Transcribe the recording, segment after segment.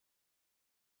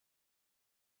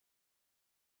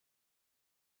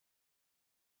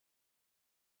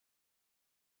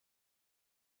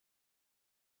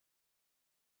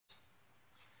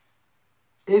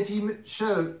if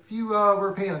you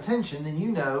were paying attention, then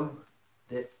you know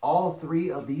that all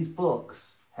 3 of these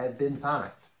books have been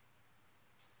signed.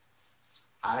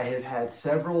 I have had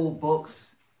several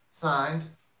books signed,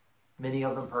 many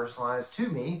of them personalized to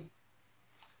me,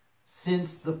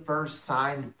 since the first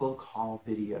signed book haul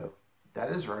video. That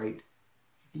is right,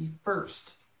 the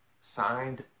first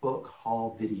signed book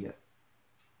haul video.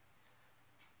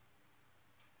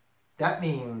 That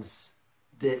means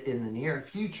that in the near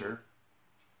future,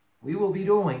 we will be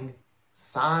doing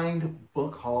signed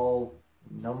book haul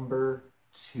number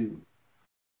 2.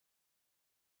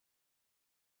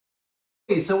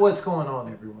 Hey, so what's going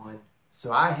on, everyone?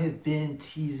 So I have been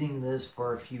teasing this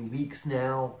for a few weeks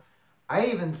now. I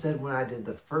even said when I did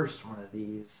the first one of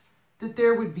these that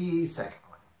there would be a second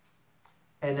one.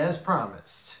 And as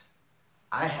promised,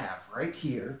 I have right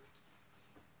here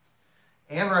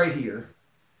and right here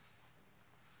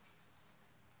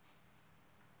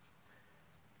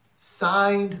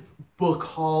signed book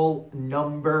haul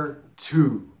number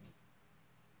 2.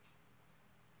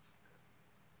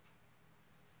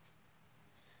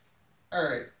 All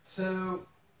right, so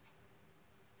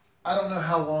I don't know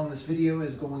how long this video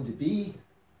is going to be,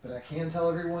 but I can tell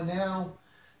everyone now,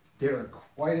 there are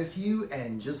quite a few,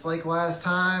 and just like last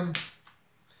time,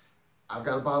 I've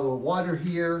got a bottle of water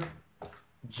here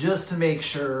just to make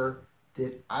sure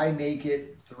that I make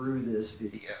it through this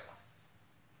video.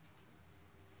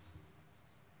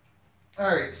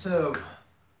 All right, so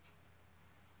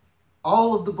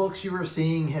all of the books you are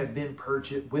seeing have been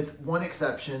purchased, with one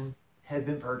exception, have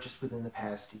been purchased within the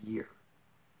past year.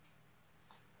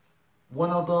 One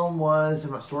of them was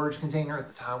in my storage container at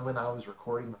the time when I was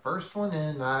recording the first one,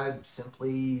 and I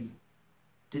simply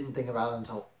didn't think about it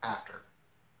until after.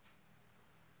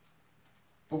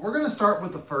 But we're going to start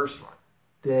with the first one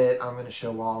that I'm going to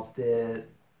show off. That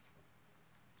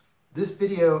this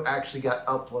video actually got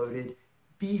uploaded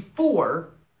before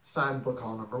signed book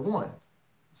haul number 1.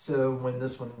 So when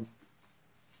this one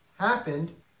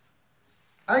happened,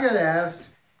 I got asked,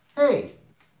 hey,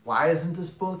 why isn't this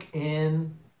book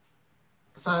in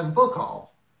the signed book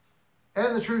haul?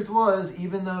 And the truth was,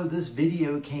 even though this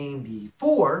video came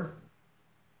before,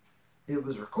 it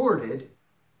was recorded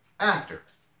after.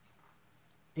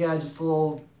 Yeah, just a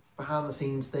little behind the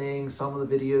scenes thing. Some of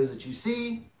the videos that you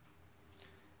see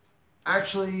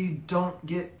actually don't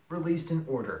get released in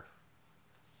order.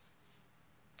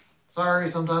 Sorry,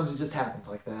 sometimes it just happens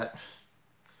like that.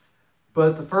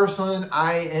 But the first one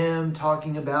I am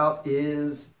talking about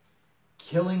is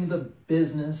Killing the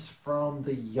Business from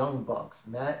the Young Bucks,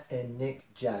 Matt and Nick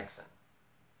Jackson.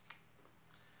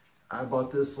 I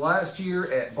bought this last year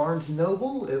at Barnes &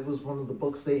 Noble. It was one of the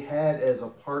books they had as a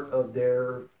part of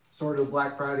their sort of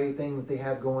Black Friday thing that they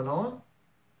have going on.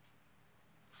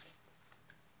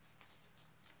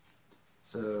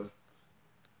 So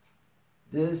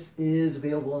this is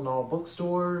available in all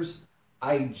bookstores.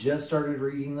 I just started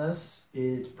reading this.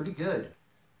 It's pretty good.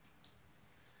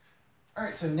 All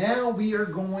right, so now we are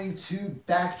going to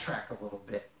backtrack a little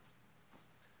bit.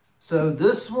 So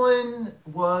this one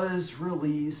was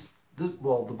released,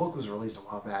 well, the book was released a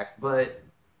while back, but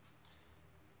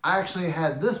I actually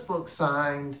had this book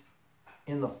signed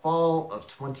in the fall of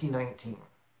 2019.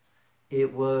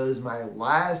 It was my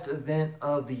last event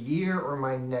of the year, or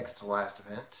my next to last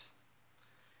event.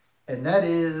 And that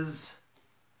is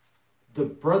The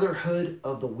Brotherhood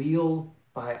of the Wheel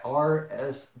by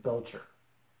R.S. Belcher.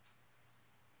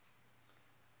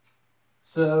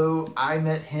 So I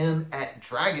met him at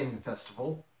Dragon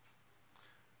Festival.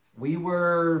 We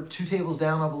were 2 tables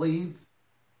down, I believe.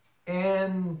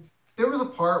 And there was a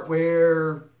part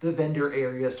where the vendor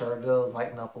area started to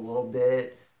lighten up a little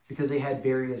bit because they had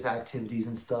various activities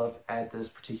and stuff at this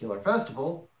particular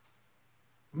festival.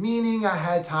 Meaning I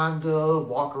had time to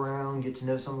walk around, get to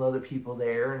know some of the other people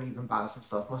there, and even buy some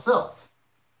stuff myself.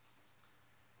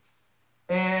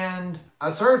 And I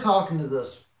started talking to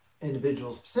this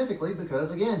individual specifically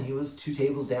because, again, he was 2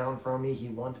 tables down from me. He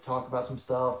wanted to talk about some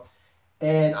stuff.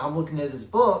 And I'm looking at his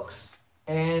books,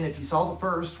 and if you saw the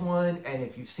first one, and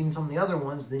if you've seen some of the other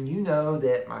ones, then you know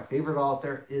that my favorite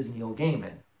author is Neil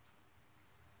Gaiman.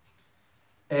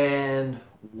 And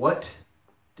what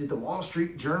did the Wall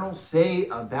Street Journal say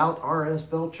about R.S.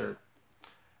 Belcher?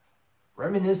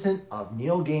 Reminiscent of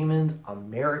Neil Gaiman's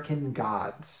American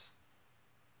Gods.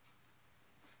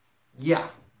 Yeah,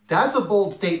 that's a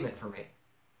bold statement for me.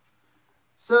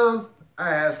 So I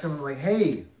asked him, like,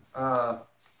 hey,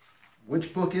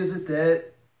 which book is it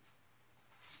that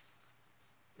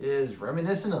is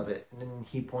reminiscent of it? And then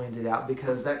he pointed it out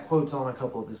because that quote's on a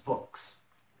couple of his books.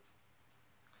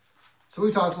 So we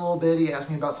talked a little bit. He asked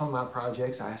me about some of my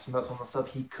projects. I asked him about some of the stuff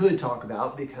he could talk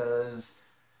about because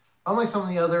unlike some of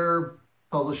the other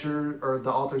publishers or the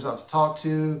authors I've talked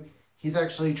to, he's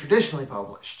actually traditionally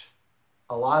published.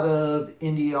 A lot of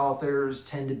indie authors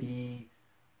tend to be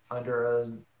under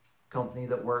a company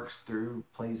that works through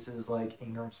places like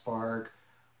Ingram Spark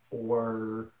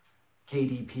or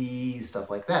KDP, stuff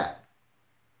like that.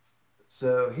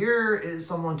 So here is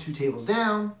someone 2 tables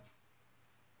down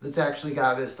that's actually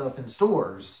got his stuff in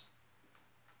stores.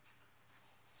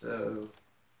 So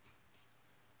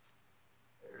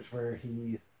there's where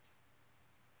he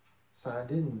signed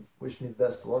in and wished me the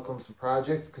best of luck on some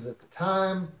projects, because at the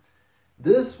time,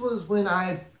 this was when I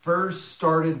had first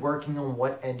started working on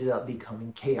what ended up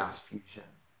becoming Chaos Fusion.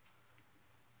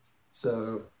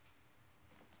 So,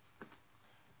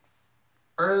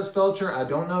 Ernest Belcher, I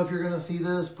don't know if you're going to see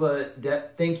this, but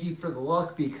thank you for the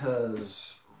luck,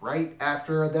 because right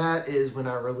after that is when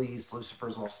I released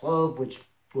Lucifer's Lost Love, which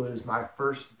was my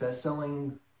first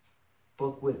best-selling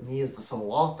book with me as the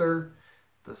sole author.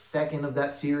 The second of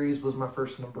that series was my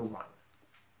first #1.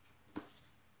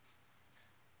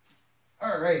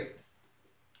 All right,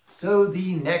 so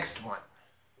the next one,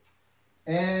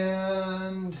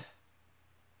 and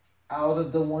out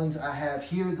of the ones I have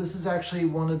here, this is actually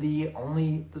the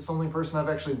only person I've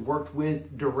actually worked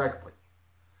with directly,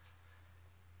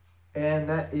 and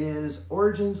that is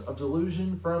Origins of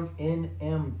Delusion from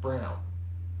N.M. Brown.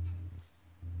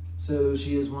 So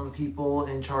she is one of the people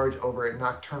in charge over at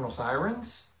Nocturnal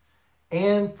Sirens,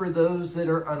 and for those that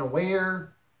are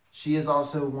unaware, she is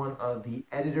also one of the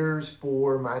editors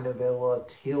for my novella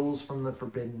Tales from the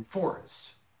Forbidden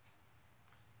Forest.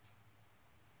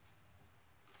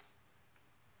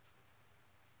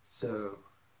 So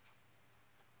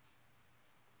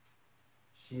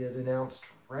she had announced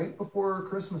right before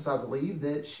Christmas, I believe,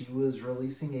 that she was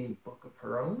releasing a book of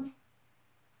her own.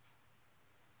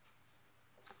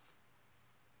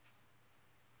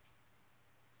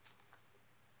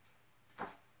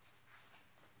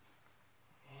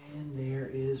 And there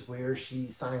is where she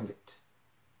signed it.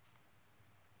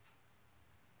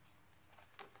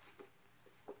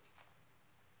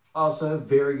 Also,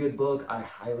 very good book. I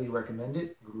highly recommend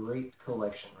it. Great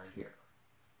collection right here.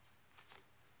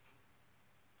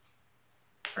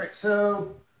 All right,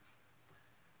 so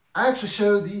I actually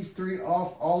showed these 3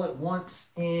 off all at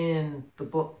once in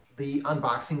the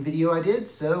unboxing video I did.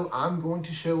 So I'm going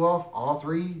to show off all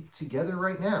 3 together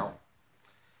right now.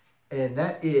 And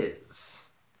that is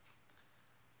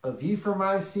A View from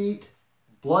My Seat,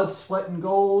 Blood, Sweat, and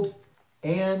Gold,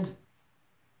 and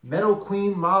Metal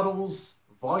Queen Models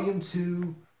Volume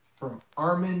 2 from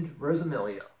Armand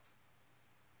Rosamilio.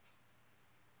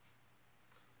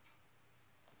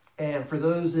 And for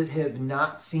those that have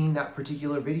not seen that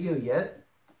particular video yet,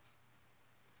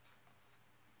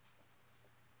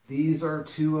 these are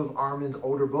 2 of Armand's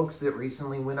older books that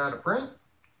recently went out of print.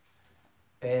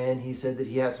 And he said that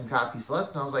he had some copies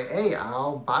left, and I was like, hey,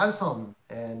 I'll buy some.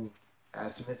 And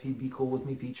asked him if he'd be cool with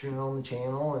me featuring it on the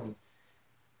channel. And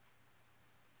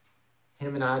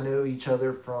him and I know each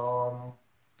other from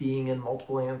being in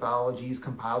multiple anthologies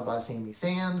compiled by Sammy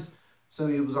Sands, so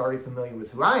he was already familiar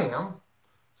with who I am.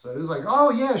 So he was like,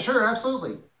 oh yeah, sure,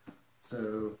 absolutely.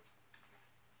 So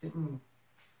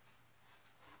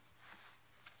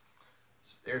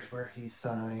there's where he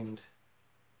signed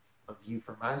A View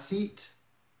from My Seat.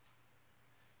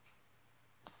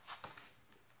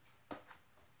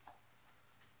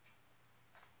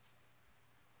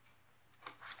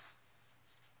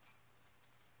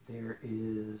 There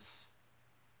is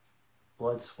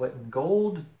Blood, Sweat, and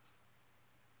Gold.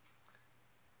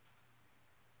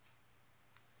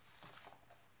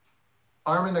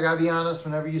 Armand, I gotta be honest,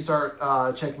 whenever you start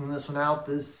checking this one out,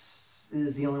 this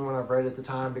is the only one I've read at the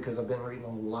time because I've been reading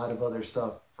a lot of other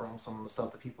stuff from some of the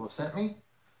stuff that people have sent me.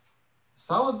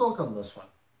 Solid book on this one.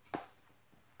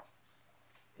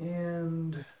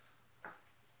 And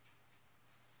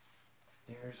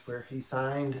there's where he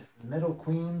signed Metal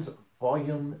Queens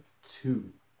Volume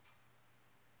 2.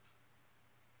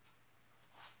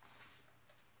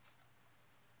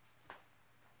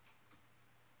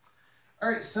 All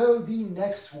right, so the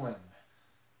next one.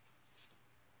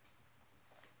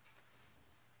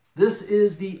 This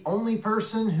is the only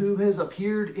person who has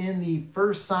appeared in the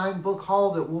first signed book haul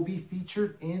that will be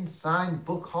featured in signed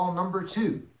book haul number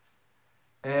 2.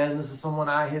 And this is someone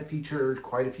I have featured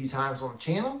quite a few times on the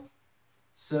channel.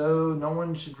 So no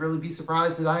one should really be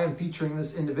surprised that I am featuring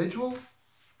this individual.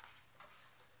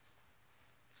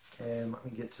 And let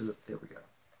me get to there we go.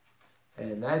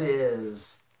 And that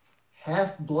is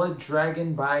Half-Blood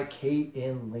Dragon by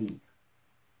K.N. Lee.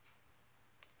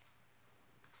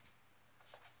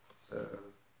 So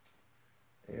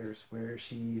there's where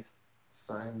she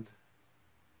signed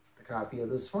the copy of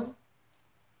this one.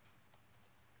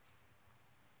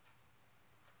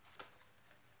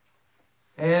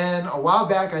 And a while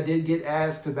back, I did get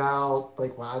asked about,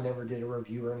 like, why I never did a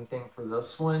review or anything for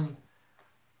this one.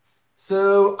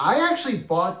 So I actually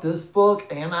bought this book,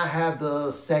 and I have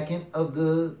the second of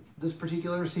this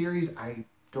particular series. I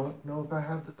don't know if I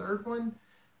have the third one.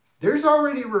 There's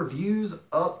already reviews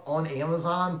up on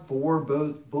Amazon for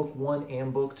both book 1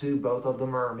 and book 2. Both of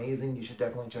them are amazing. You should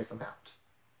definitely check them out.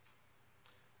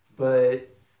 But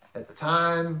at the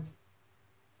time,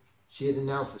 she had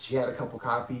announced that she had a couple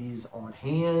copies on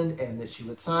hand and that she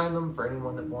would sign them for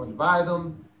anyone that wanted to buy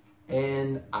them.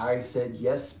 And I said,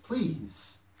 yes,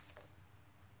 please.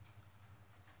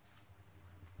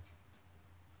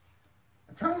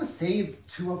 I'm trying to save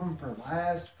 2 of them for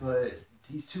last, but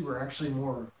these 2 are actually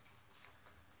more...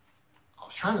 I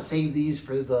was trying to save these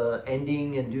for the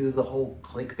ending and do the whole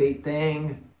clickbait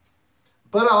thing.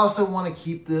 But I also want to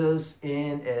keep this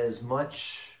in as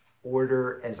much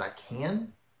order as I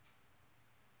can.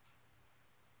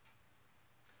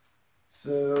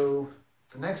 So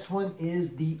the next one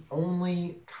is the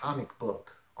only comic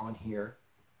book on here.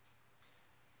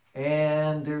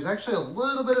 And there's actually a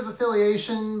little bit of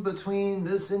affiliation between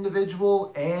this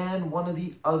individual and one of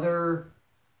the other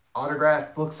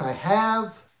autographed books I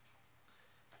have.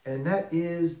 And that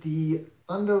is the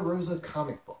Thunder Rosa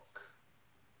comic book.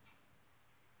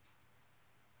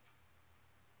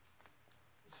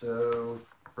 So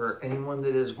for anyone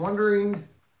that is wondering,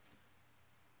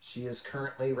 she is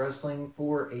currently wrestling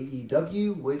for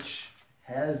AEW, which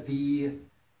has the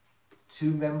 2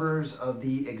 members of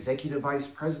the executive vice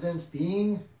president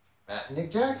being Matt and Nick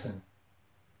Jackson.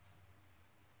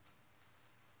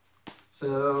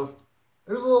 So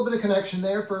there's a little bit of connection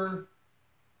there for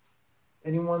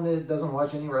anyone that doesn't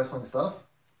watch any wrestling stuff.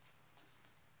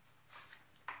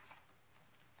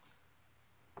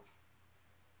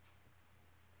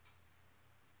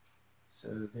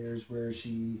 So there's where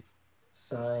she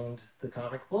signed the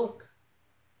comic book.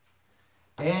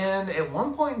 And at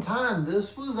one point in time,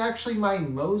 this was actually my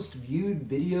most viewed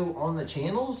video on the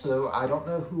channel, so I don't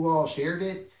know who all shared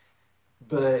it,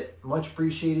 but much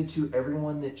appreciated to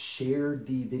everyone that shared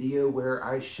the video where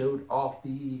I showed off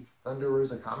the Thunder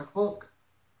Rosa comic book.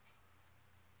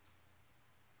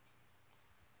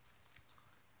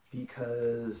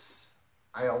 Because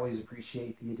I always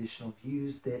appreciate the additional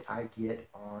views that I get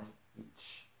on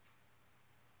each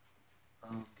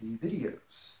of the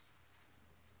videos.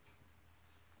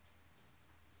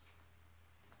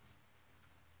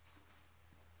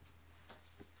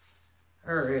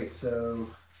 Alright, so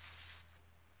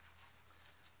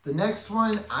the next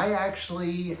one I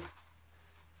actually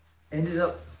ended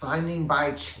up finding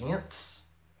by chance,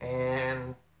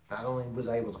 and not only was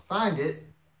I able to find it,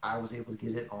 I was able to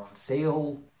get it on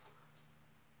sale.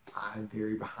 I'm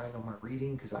very behind on my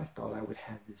reading because I thought I would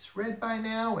have this read by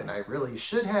now, and I really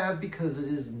should have because it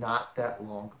is not that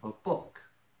long of a book.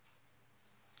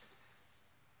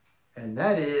 And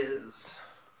that is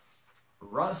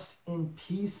Rust in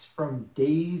Peace from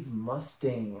Dave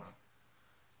Mustaine.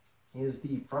 He is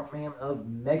the frontman of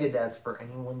Megadeth, for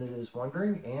anyone that is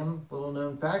wondering, and little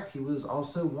known fact, he was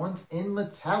also once in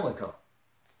Metallica.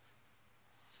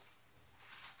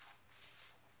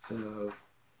 So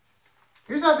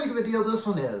here's how big of a deal this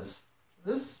one is.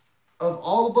 This, of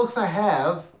all the books I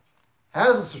have,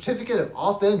 has a certificate of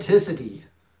authenticity.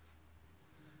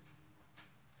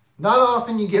 Not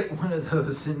often you get one of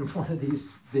those in one of these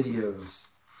videos.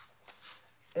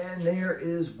 And there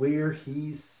is where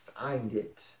he signed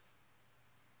it.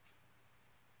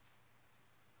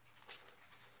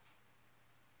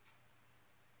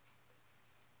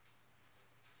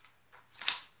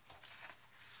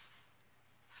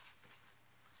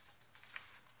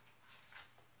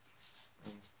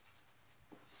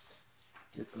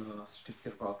 Get the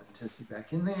certificate of authenticity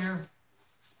back in there.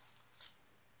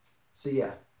 So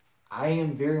yeah, I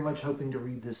am very much hoping to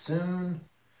read this soon.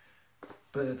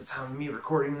 But at the time of me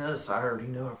recording this, I already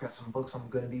know I've got some books I'm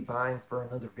going to be buying for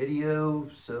another video.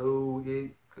 So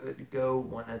it could go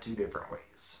one of 2 different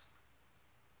ways.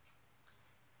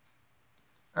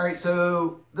 Alright,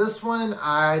 so this one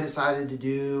I decided to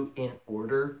do in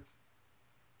order.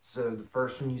 So the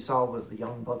first one you saw was the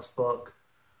Young Bucks book,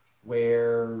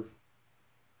 where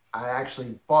I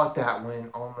actually bought that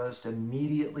one almost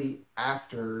immediately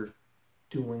after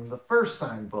doing the first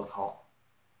signed book haul.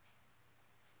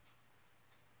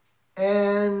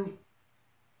 And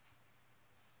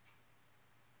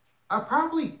I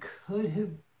probably could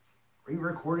have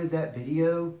re-recorded that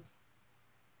video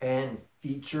and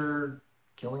featured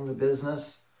Killing the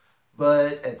Business,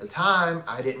 But at the time,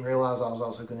 I didn't realize I was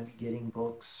also going to be getting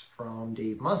books from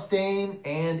Dave Mustaine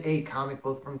and a comic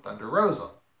book from Thunder Rosa.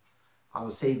 I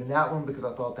was saving that one because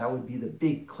I thought that would be the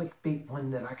big clickbait one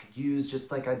that I could use,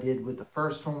 just like I did with the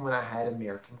first one when I had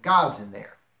American Gods in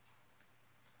there.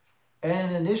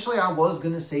 And initially I was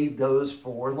going to save those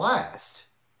for last,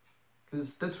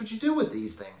 because that's what you do with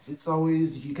these things. It's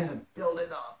always, you got to build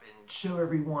it up and show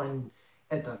everyone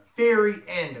at the very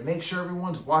end to make sure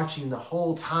everyone's watching the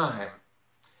whole time.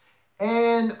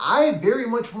 And I very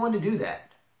much want to do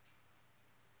that.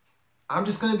 I'm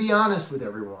just going to be honest with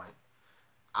everyone.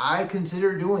 I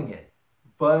consider doing it,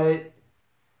 but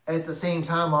at the same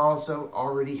time, I also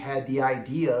already had the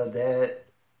idea that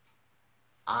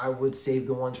I would save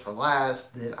the ones for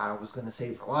last, that I was going to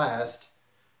save for last.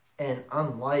 And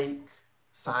unlike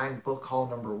signed book haul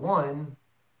number 1,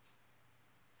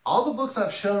 all the books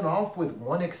I've shown off with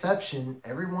one exception,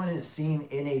 everyone is seen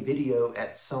in a video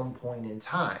at some point in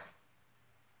time.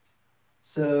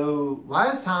 So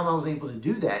last time I was able to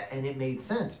do that, and it made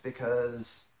sense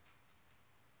because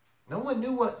no one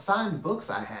knew what signed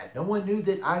books I had. No one knew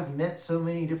that I've met so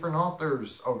many different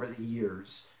authors over the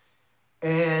years.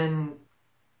 And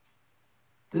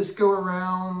this go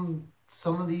around,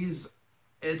 some of these,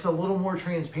 it's a little more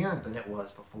transparent than it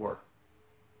was before.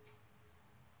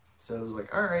 So I was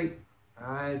like, all right,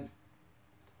 I'm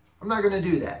not going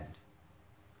to do that.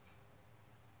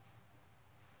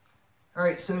 All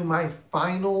right, so my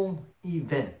final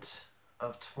event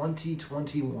of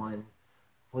 2021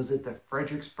 was at the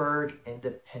Fredericksburg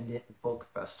Independent Book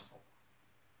Festival.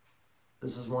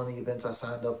 This is one of the events I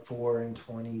signed up for in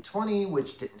 2020,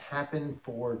 which didn't happen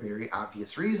for very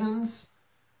obvious reasons.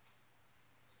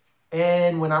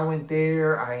 And when I went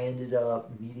there, I ended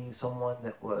up meeting someone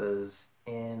that's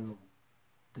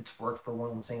worked for one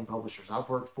of the same publishers I've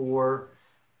worked for.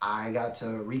 I got to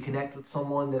reconnect with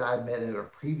someone that I'd met at a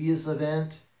previous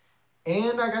event.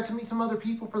 And I got to meet some other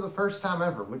people for the first time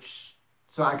ever,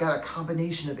 so I got a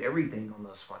combination of everything on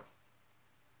this one.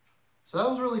 So that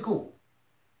was really cool.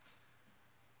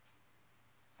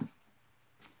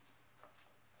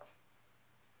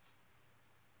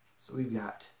 So we've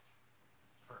got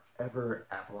Forever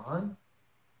Avalon.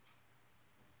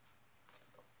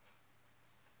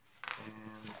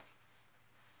 And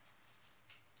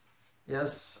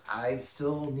yes, I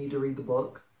still need to read the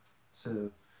book.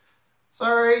 So,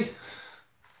 sorry.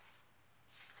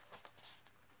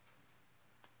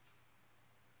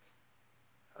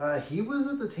 He was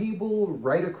at the table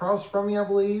right across from me, I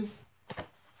believe.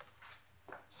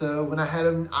 So when I had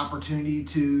an opportunity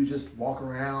to just walk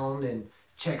around and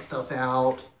check stuff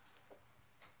out,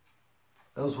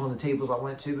 that was one of the tables I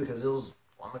went to because it was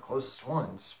one of the closest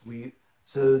ones.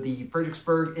 So the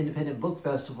Fredericksburg Independent Book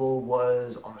Festival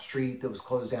was on a street that was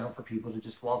closed down for people to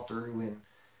just walk through and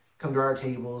come to our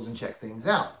tables and check things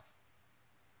out.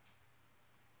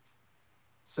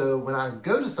 So when I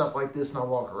go to stuff like this and I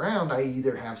walk around, I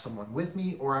either have someone with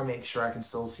me or I make sure I can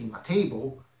still see my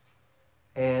table.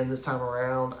 And this time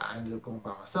around, I ended up going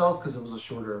by myself because it was a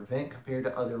shorter event compared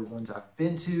to other ones I've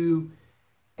been to.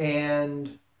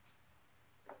 And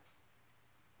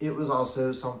it was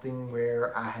also something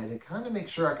where I had to kind of make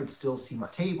sure I could still see my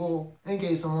table in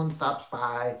case someone stops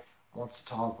by, wants to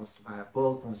talk, wants to buy a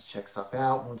book, wants to check stuff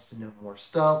out, wants to know more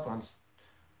stuff,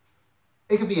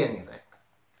 it could be anything.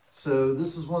 So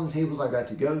this was one of the tables I got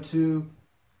to go to.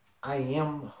 I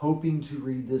am hoping to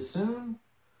read this soon.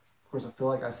 Of course, I feel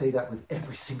like I say that with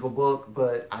every single book,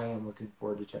 but I am looking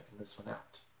forward to checking this one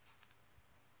out.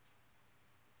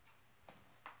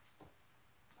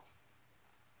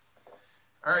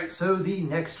 All right, so the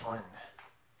next one.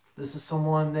 This is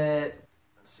someone that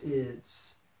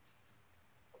is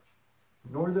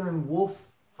Northern Wolf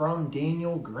from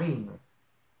Daniel Green.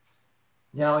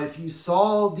 Now, if you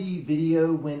saw the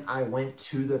video when I went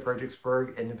to the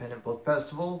Fredericksburg Independent Book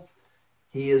Festival,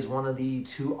 he is one of the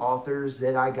 2 authors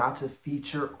that I got to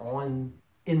feature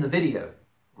in the video,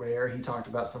 where he talked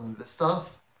about some of his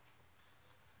stuff.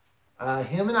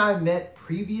 Him and I met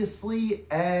previously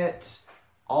at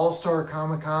All-Star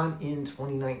Comic-Con in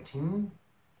 2019.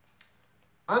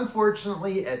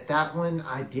 Unfortunately, at that one,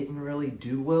 I didn't really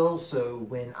do well, so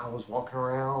when I was walking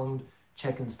around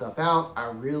checking stuff out,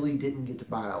 I really didn't get to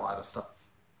buy a lot of stuff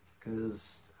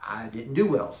because I didn't do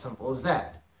well. Simple as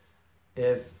that.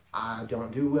 If I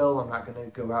don't do well, I'm not going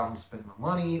to go out and spend my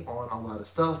money on a lot of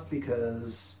stuff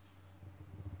because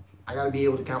I got to be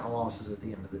able to count my losses at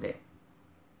the end of the day.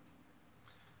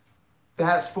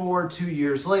 Fast forward 2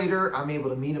 years later, I'm able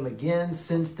to meet him again.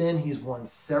 Since then, he's won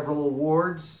several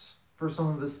awards for some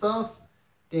of his stuff.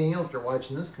 Daniel, if you're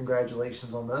watching this,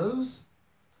 congratulations on those.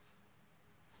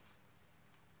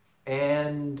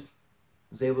 and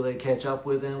was able to catch up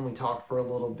with him. We talked for a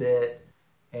little bit,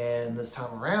 and this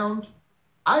time around,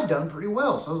 I'd done pretty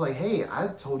well. So I was like, hey, I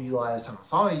told you last time I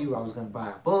saw you I was going to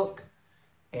buy a book,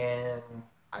 and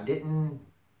I didn't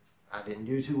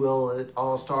do too well at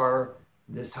All-Star.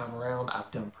 This time around, I've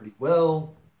done pretty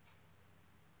well.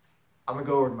 I'm going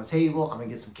to go over to my table, I'm going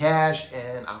to get some cash,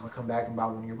 and I'm going to come back and buy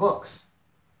one of your books.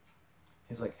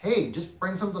 He was like, hey, just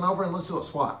bring something over and let's do a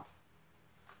swap.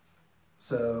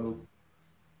 So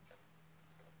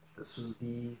this was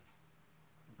the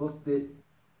book that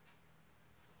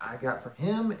I got from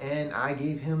him, and I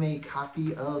gave him a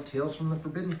copy of Tales from the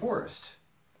Forbidden Forest.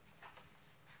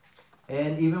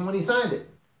 And even when he signed it,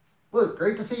 look,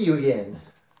 great to see you again.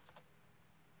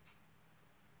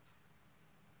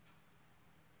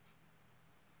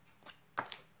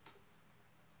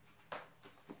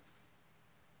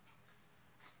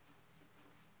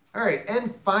 All right,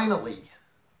 and finally,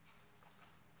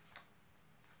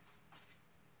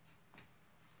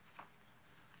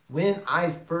 when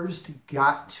I first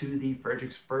got to the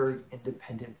Fredericksburg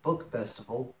Independent Book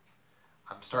Festival,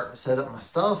 I'm starting to set up my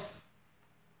stuff,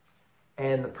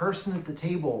 and the person at the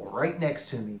table right next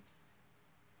to me,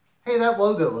 hey, that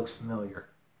logo looks familiar.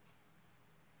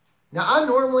 Now, I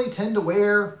normally tend to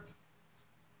wear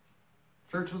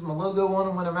shirts with my logo on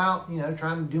them when I'm out,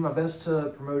 trying to do my best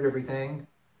to promote everything.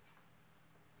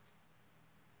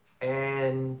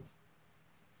 And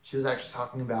she was actually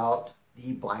talking about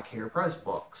the Black Hair Press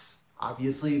books.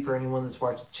 Obviously, for anyone that's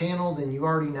watched the channel, then you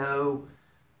already know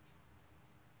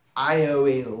I owe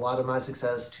a lot of my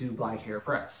success to Black Hair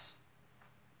Press.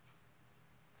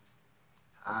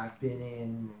 I've been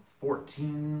in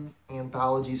 14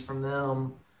 anthologies from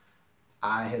them.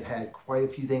 I have had quite a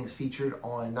few things featured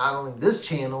on not only this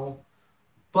channel,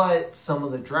 but some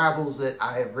of the drabbles that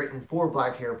I have written for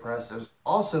Black Hair Press is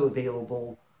also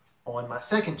available on my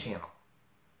second channel.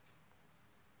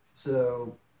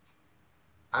 So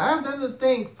I have them to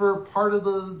thank for part of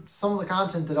some of the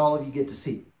content that all of you get to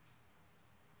see.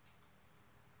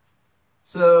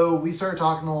 So we started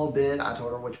talking a little bit. I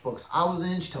told her which books I was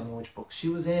in. She told me which books she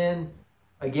was in.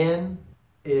 Again,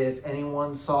 if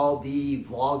anyone saw the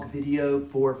vlog video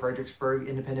for Fredericksburg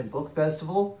Independent Book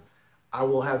Festival, I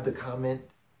will have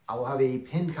a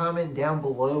pinned comment down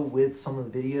below with some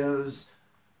of the videos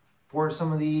for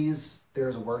some of these.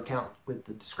 There's a word count with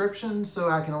the description, so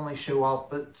I can only show off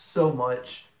but so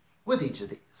much with each of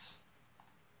these.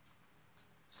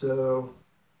 So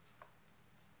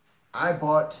I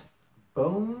bought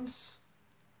Bones,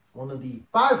 one of the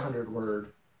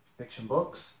 500-word fiction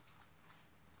books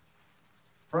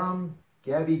from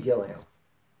Gabby Gilliam.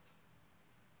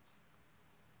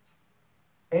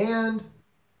 And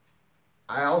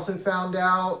I also found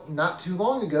out not too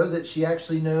long ago that she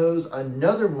actually knows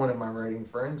another one of my writing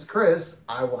friends, Chris.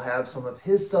 I will have some of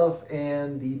his stuff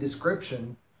and the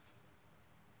description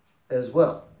as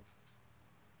well.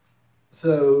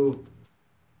 So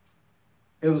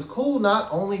it was cool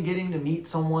not only getting to meet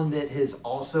someone that has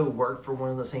also worked for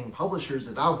one of the same publishers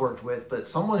that I've worked with, but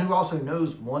someone who also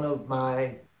knows one of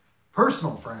my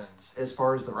personal friends as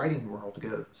far as the writing world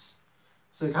goes.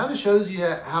 So it kind of shows you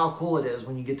how cool it is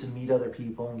when you get to meet other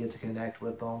people and get to connect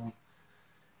with them.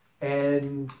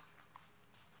 And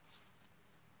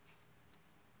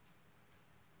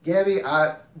Gabby,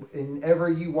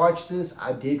 whenever you watch this,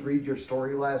 I did read your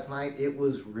story last night. It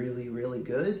was really, really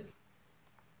good.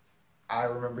 I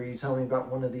remember you telling me about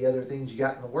one of the other things you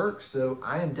got in the works, so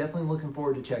I am definitely looking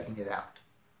forward to checking it out.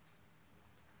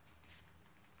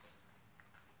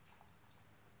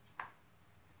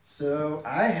 So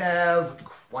I have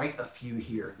quite a few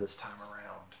here this time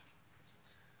around.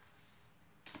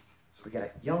 So we got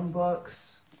Young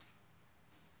Bucks,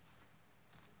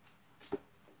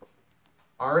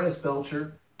 R.S.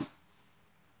 Belcher,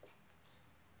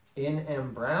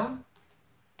 N.M. Brown,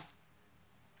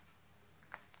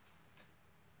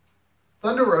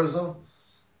 Thunder Rosa,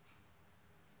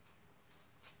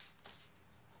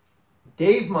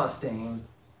 Dave Mustaine.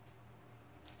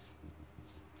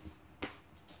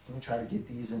 Let me try to get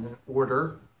these in an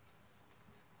order.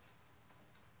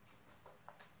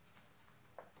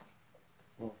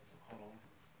 Hold on.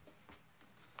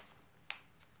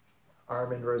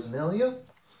 Armand Rosamilia.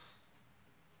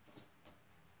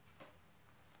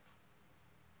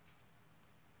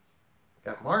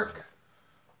 Got Mark.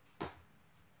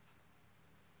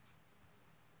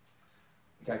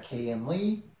 We got K.M.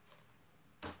 Lee.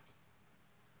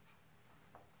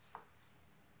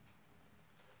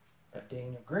 Got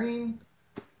Daniel Green.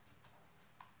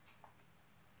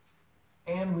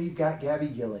 And we've got Gabby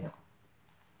Gilliam.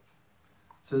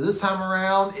 So this time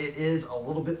around, it is a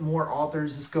little bit more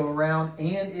authors this go around,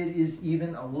 and it is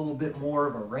even a little bit more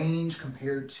of a range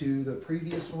compared to the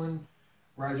previous one,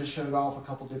 where I just showed off a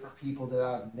couple different people that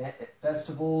I've met at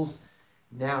festivals.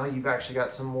 Now you've actually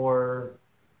got some more,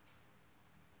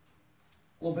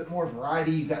 a little bit more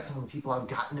variety. You've got some of the people I've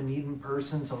gotten to meet in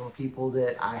person, some of the people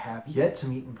that I have yet to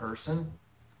meet in person.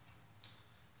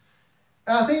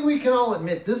 And I think we can all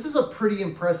admit this is a pretty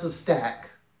impressive stack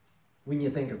when you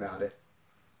think about it.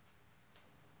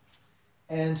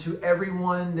 And to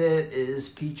everyone that is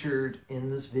featured in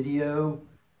this video,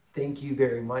 thank you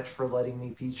very much for letting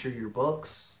me feature your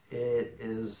books. It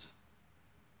is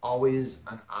always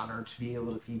an honor to be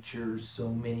able to feature so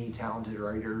many talented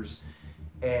writers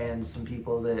and some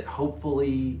people that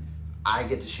hopefully I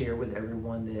get to share with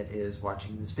everyone that is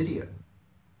watching this video.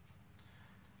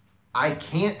 I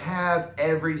can't have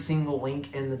every single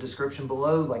link in the description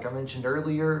below. Like I mentioned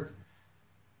earlier,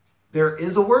 there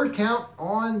is a word count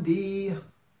on the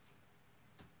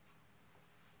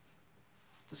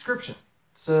description.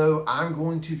 So I'm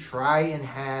going to try and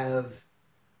have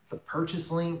the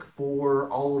purchase link for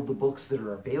all of the books that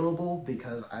are available,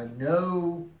 because I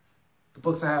know the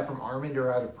books I have from Armand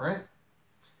are out of print.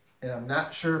 And I'm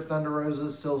not sure if Thunder Rosa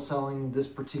is still selling this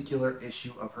particular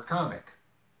issue of her comic.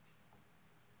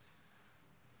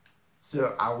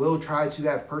 So I will try to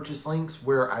have purchase links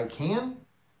where I can.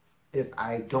 If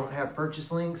I don't have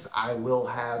purchase links, I will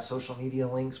have social media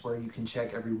links where you can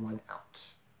check everyone out.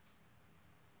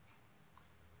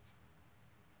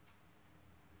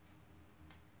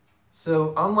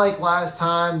 So unlike last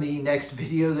time, the next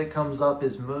video that comes up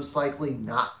is most likely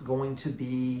not going to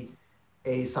be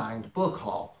a signed book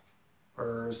haul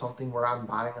or something where I'm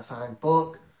buying a signed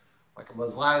book like it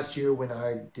was last year when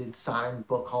I did signed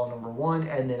book haul number 1,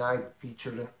 and then I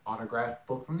featured an autographed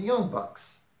book from the Young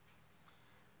Bucks.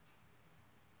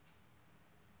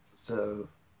 So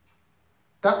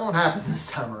that won't happen this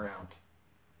time around.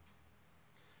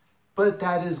 But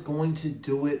that is going to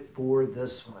do it for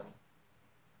this one.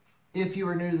 If you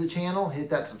are new to the channel, hit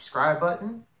that subscribe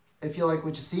button. If you like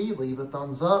what you see, leave a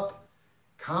thumbs up.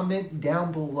 Comment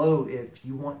down below if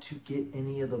you want to get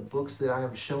any of the books that I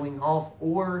am showing off,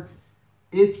 or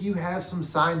if you have some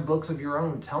signed books of your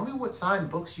own. Tell me what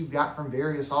signed books you got from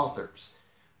various authors.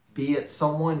 Be it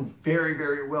someone very,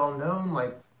 very well known,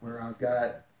 like where I've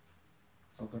got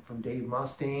something from Dave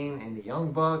Mustaine and the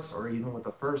Young Bucks, or even with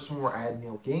the first one where I had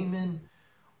Neil Gaiman,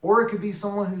 or it could be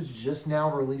someone who's just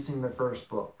now releasing their first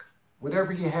book.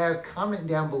 Whatever you have, comment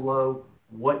down below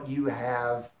what you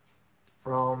have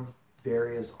from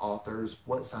various authors,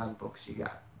 what signed books you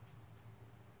got.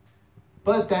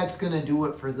 But that's going to do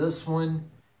it for this one.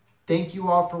 Thank you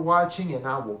all for watching, and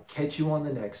I will catch you on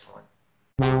the next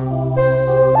one.